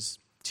villages,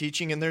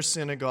 teaching in their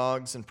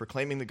synagogues and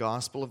proclaiming the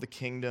gospel of the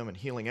kingdom and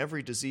healing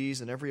every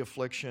disease and every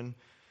affliction.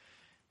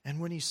 And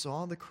when he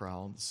saw the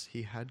crowds,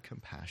 he had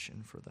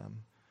compassion for them,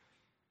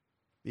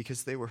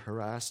 because they were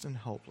harassed and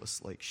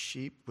helpless like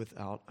sheep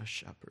without a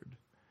shepherd.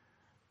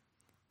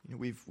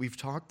 We've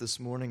talked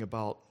this morning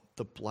about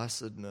the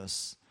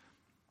blessedness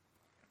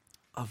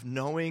of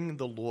knowing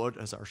the Lord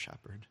as our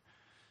shepherd.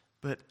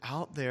 But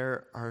out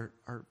there are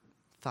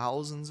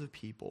thousands of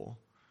people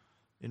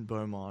in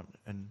Beaumont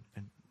and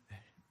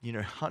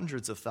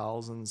hundreds of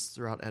thousands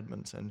throughout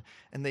Edmonton,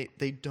 and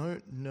they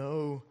don't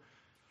know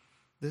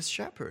this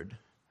shepherd.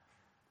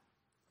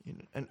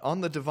 And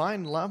on the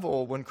divine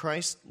level, when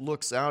Christ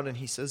looks out and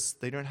he says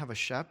they don't have a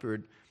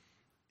shepherd,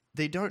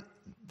 they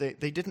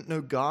didn't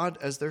know God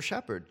as their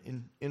shepherd.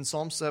 In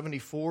Psalm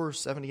 74,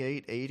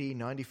 78, 80,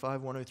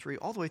 95, 103,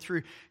 all the way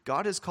through,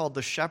 God is called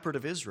the shepherd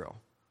of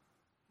Israel.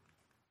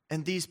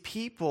 And these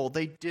people,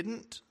 they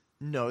didn't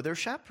know their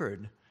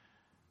shepherd.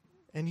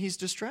 And he's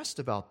distressed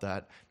about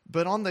that.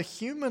 But on the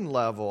human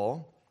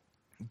level,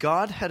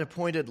 God had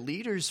appointed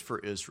leaders for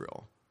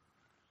Israel.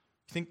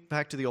 Think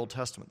back to the Old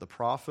Testament. The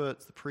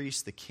prophets, the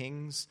priests, the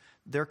kings,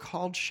 they're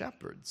called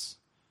shepherds.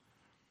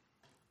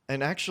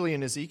 And actually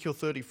in Ezekiel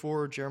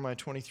 34, Jeremiah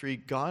 23,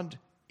 God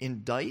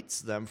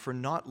indicts them for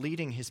not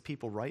leading his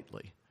people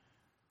rightly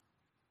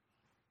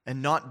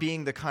and not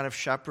being the kind of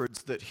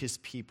shepherds that his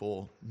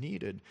people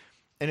needed.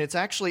 And it's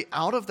actually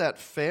out of that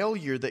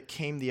failure that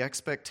came the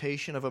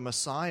expectation of a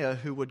Messiah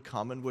who would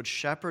come and would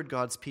shepherd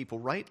God's people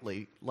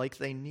rightly, like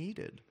they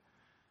needed.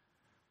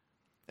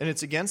 And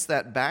it's against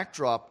that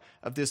backdrop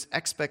of this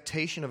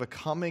expectation of a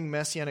coming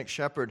messianic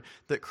shepherd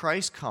that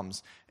Christ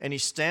comes. And he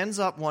stands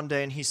up one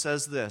day and he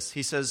says this.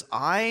 He says,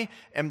 I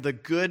am the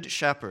good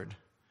shepherd.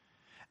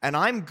 And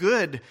I'm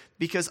good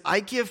because I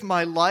give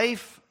my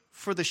life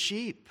for the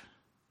sheep.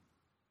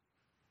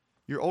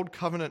 Your old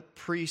covenant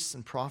priests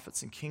and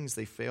prophets and kings,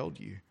 they failed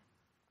you.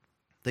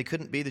 They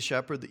couldn't be the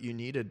shepherd that you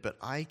needed, but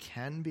I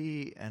can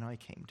be, and I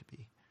came to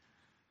be.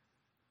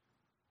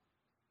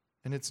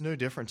 And it's no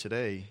different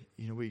today.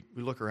 We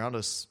look around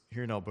us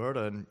here in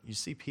Alberta, and you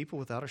see people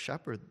without a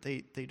shepherd.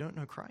 They don't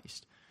know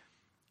Christ.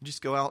 You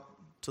just go out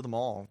to the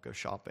mall, go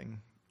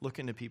shopping, look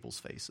into people's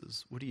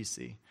faces. What do you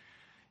see?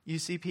 You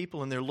see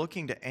people, and they're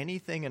looking to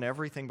anything and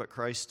everything but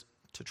Christ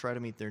to try to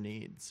meet their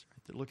needs.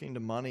 They're looking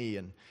to money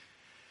and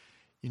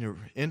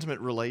intimate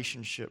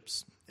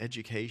relationships,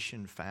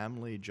 education,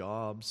 family,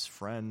 jobs,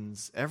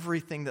 friends,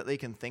 everything that they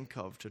can think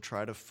of to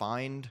try to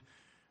find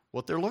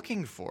what they're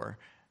looking for,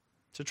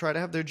 to try to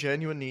have their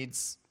genuine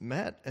needs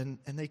met, and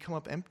they come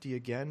up empty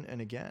again and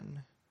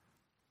again.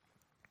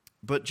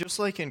 But just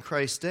like in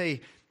Christ's day,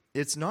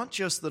 it's not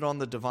just that on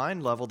the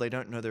divine level they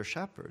don't know their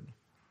shepherd.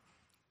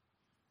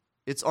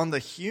 It's on the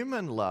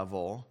human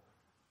level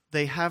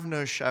they have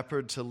no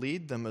shepherd to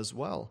lead them as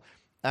well.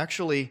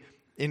 Actually,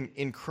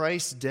 in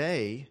Christ's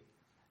day,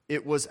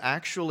 it was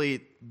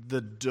actually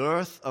the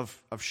dearth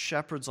of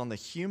shepherds on the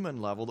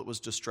human level that was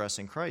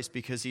distressing Christ,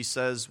 because he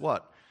says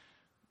what?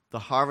 The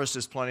harvest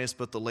is plenteous,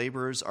 but the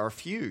laborers are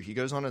few. He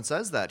goes on and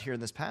says that here in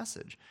this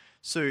passage.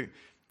 So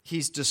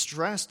he's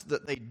distressed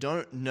that they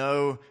don't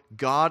know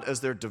God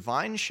as their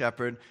divine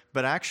shepherd,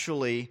 but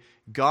actually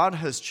God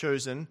has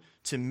chosen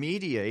to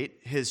mediate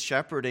his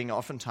shepherding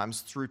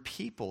oftentimes through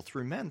people,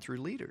 through men,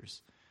 through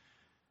leaders.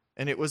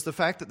 And it was the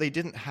fact that they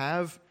didn't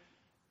have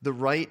the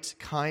right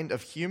kind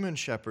of human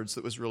shepherds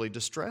that was really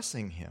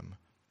distressing him.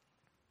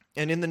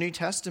 And in the New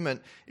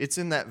Testament, it's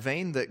in that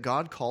vein that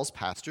God calls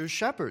pastors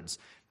shepherds.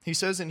 He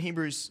says in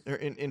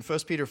 1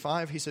 Peter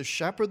 5, he says,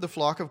 shepherd the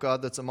flock of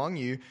God that's among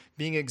you,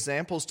 being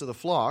examples to the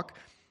flock.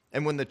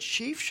 And when the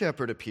chief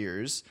shepherd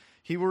appears,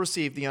 he will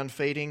receive the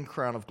unfading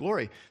crown of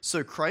glory.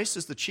 So Christ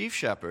is the chief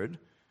shepherd,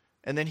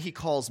 and then he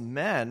calls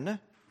men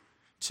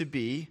to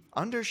be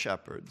under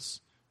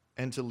shepherds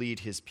and to lead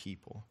his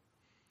people.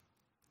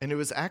 And it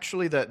was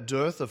actually that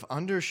dearth of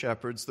under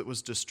shepherds that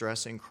was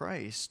distressing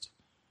Christ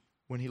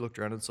when he looked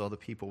around and saw the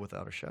people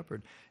without a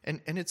shepherd.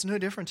 And it's no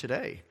different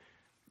today.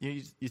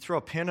 You throw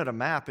a pin at a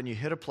map and you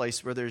hit a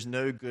place where there's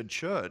no good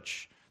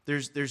church.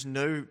 There's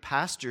no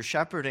pastor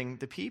shepherding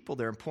the people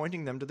there and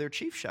pointing them to their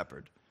chief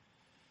shepherd.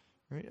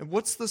 Right? And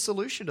what's the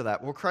solution to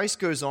that? Well, Christ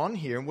goes on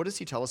here, and what does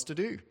he tell us to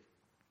do?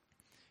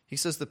 He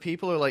says the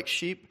people are like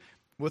sheep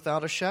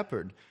without a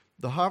shepherd.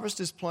 The harvest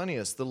is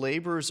plenteous, the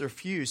laborers are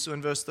few. So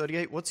in verse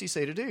 38, what's he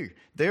say to do?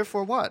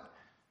 Therefore what?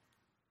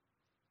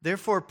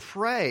 Therefore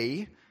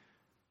pray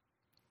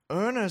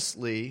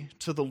earnestly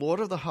to the Lord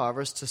of the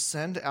harvest to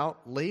send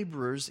out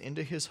laborers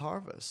into his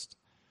harvest.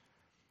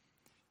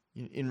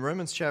 In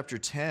Romans chapter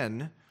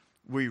 10,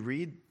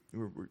 we're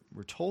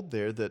told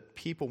there that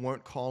people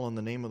won't call on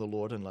the name of the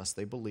Lord unless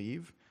they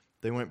believe.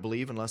 They won't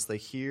believe unless they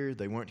hear.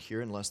 They won't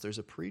hear unless there's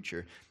a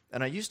preacher.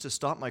 And I used to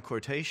stop my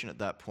quotation at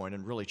that point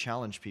and really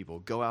challenge people.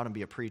 Go out and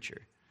be a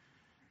preacher.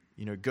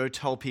 Go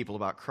tell people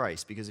about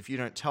Christ. Because if you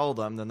don't tell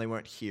them, then they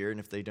won't hear. And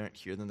if they don't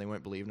hear, then they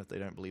won't believe. And if they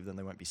don't believe, then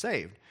they won't be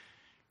saved.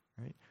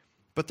 Right?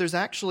 But there's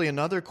actually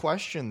another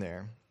question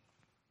there.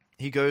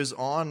 He goes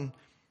on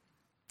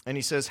and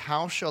he says,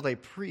 how shall they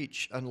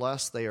preach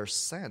unless they are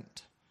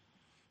sent?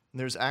 And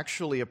there's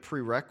actually a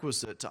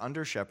prerequisite to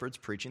under shepherds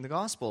preaching the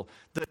gospel,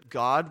 that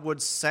God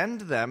would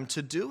send them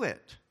to do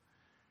it.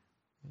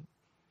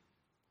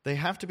 They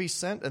have to be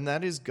sent, and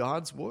that is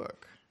God's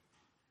work.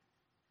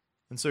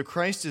 And so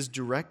Christ is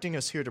directing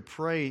us here to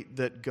pray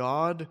that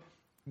God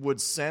would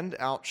send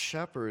out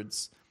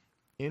shepherds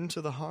into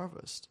the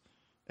harvest.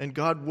 And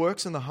God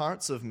works in the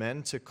hearts of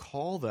men to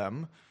call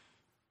them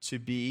to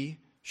be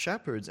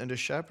shepherds and to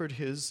shepherd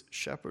his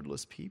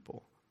shepherdless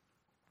people.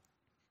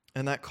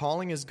 And that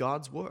calling is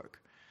God's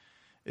work.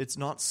 It's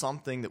not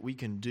something that we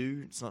can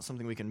do. It's not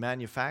something we can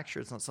manufacture.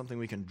 It's not something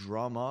we can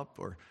drum up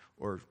or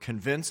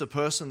convince a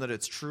person that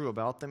it's true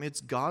about them. It's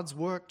God's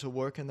work to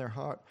work in their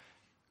heart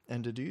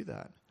and to do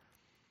that.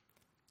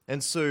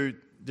 And so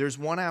there's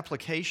one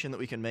application that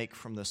we can make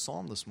from this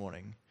psalm this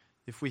morning.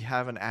 If we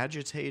have an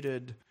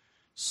agitated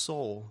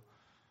soul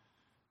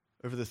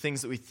over the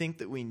things that we think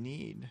that we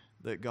need,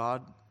 that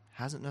God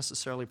hasn't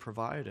necessarily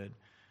provided,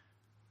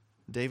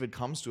 David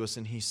comes to us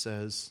and he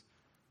says,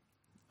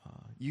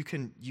 you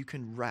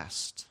can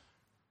rest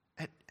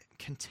at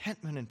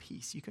contentment and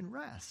peace. You can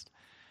rest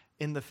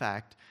in the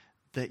fact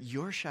that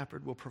your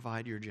shepherd will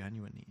provide your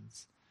genuine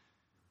needs.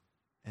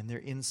 And they're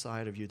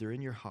inside of you. They're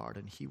in your heart,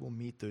 and he will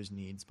meet those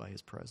needs by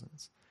his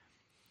presence.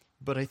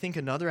 But I think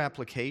another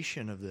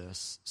application of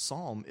this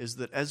psalm is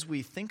that as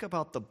we think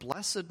about the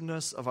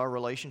blessedness of our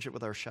relationship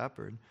with our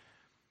shepherd,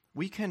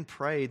 we can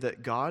pray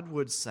that God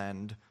would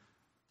send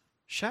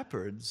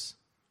shepherds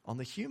on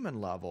the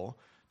human level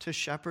to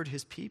shepherd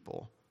his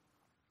people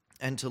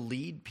and to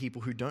lead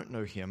people who don't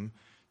know him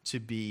to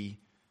be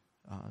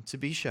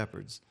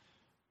shepherds,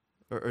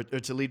 or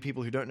to lead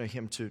people who don't know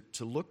him to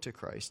look to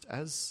Christ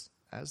as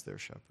their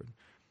shepherd.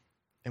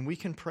 And we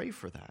can pray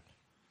for that.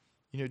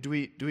 Do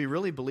we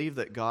really believe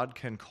that God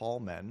can call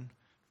men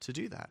to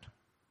do that?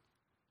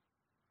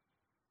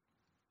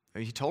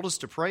 He told us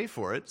to pray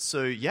for it,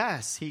 so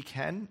yes, he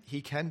can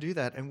do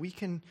that, and we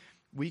can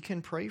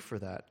pray for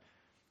that.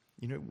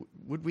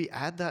 Would we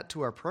add that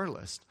to our prayer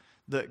list,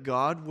 that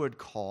God would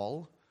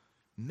call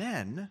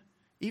men,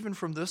 even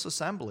from this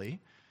assembly,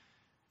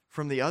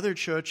 from the other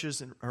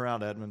churches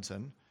around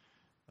Edmonton,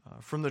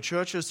 from the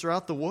churches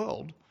throughout the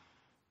world,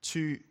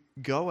 to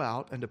go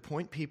out and to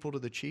point people to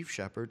the chief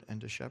shepherd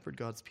and to shepherd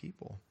God's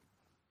people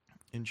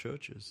in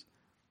churches?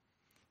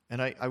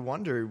 And I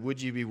wonder,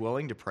 would you be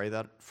willing to pray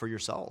that for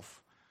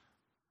yourself?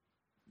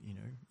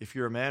 If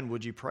you're a man,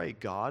 would you pray,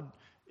 God,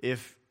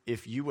 if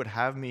you would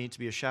have me to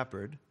be a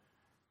shepherd,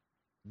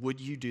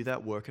 would you do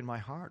that work in my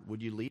heart?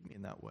 Would you lead me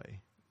in that way?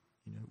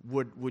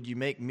 Would you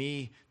make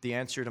me the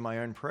answer to my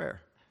own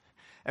prayer?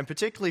 And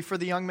particularly for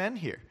the young men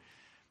here.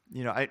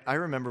 I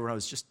remember when I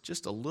was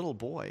just a little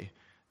boy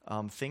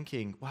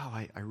thinking, wow,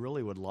 I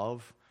really would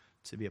love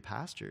to be a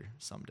pastor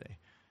someday.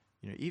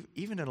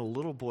 Even in a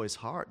little boy's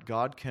heart,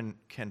 God can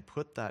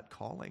put that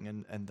calling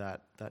and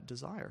that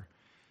desire.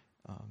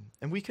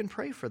 And we can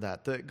pray for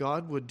that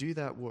God would do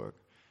that work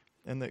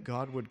and that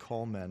God would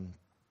call men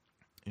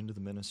into the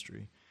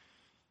ministry.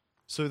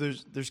 So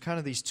there's kind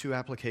of these two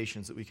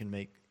applications that we can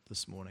make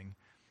this morning.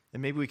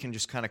 And maybe we can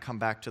just kind of come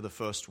back to the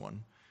first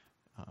one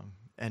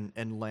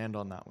and land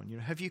on that one.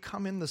 Have you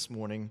come in this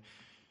morning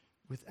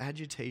with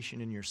agitation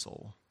in your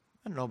soul?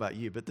 I don't know about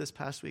you, but this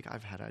past week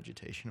I've had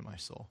agitation in my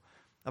soul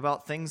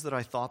about things that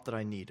I thought that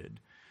I needed.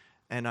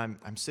 And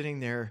I'm sitting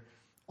there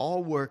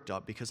all worked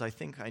up because I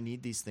think I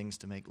need these things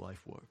to make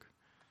life work.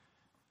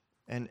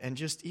 And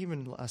just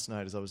even last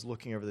night as I was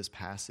looking over this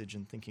passage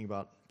and thinking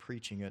about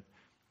preaching it,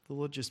 the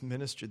Lord just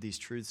ministered these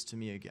truths to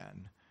me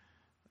again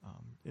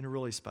in a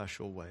really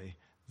special way,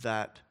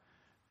 that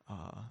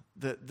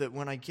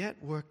when I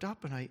get worked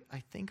up and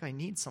I think I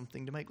need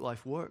something to make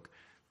life work,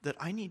 that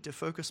I need to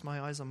focus my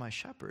eyes on my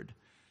shepherd,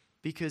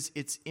 because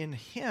it's in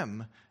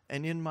him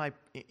and in my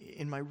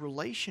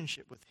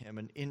relationship with him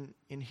and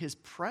in his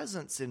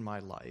presence in my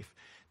life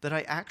that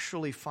I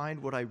actually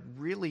find what I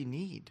really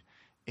need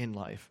in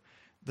life,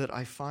 that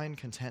I find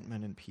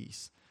contentment and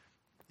peace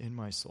in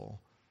my soul.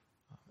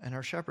 And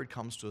our shepherd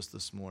comes to us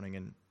this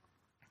morning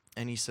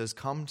and he says,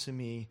 "Come to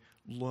me,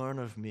 learn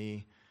of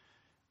me.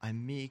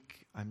 I'm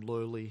meek, I'm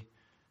lowly,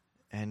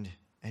 and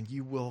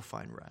you will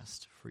find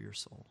rest for your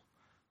soul."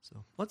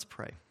 So let's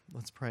pray.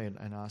 Let's pray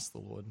and ask the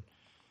Lord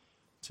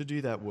to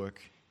do that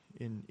work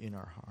in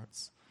our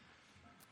hearts.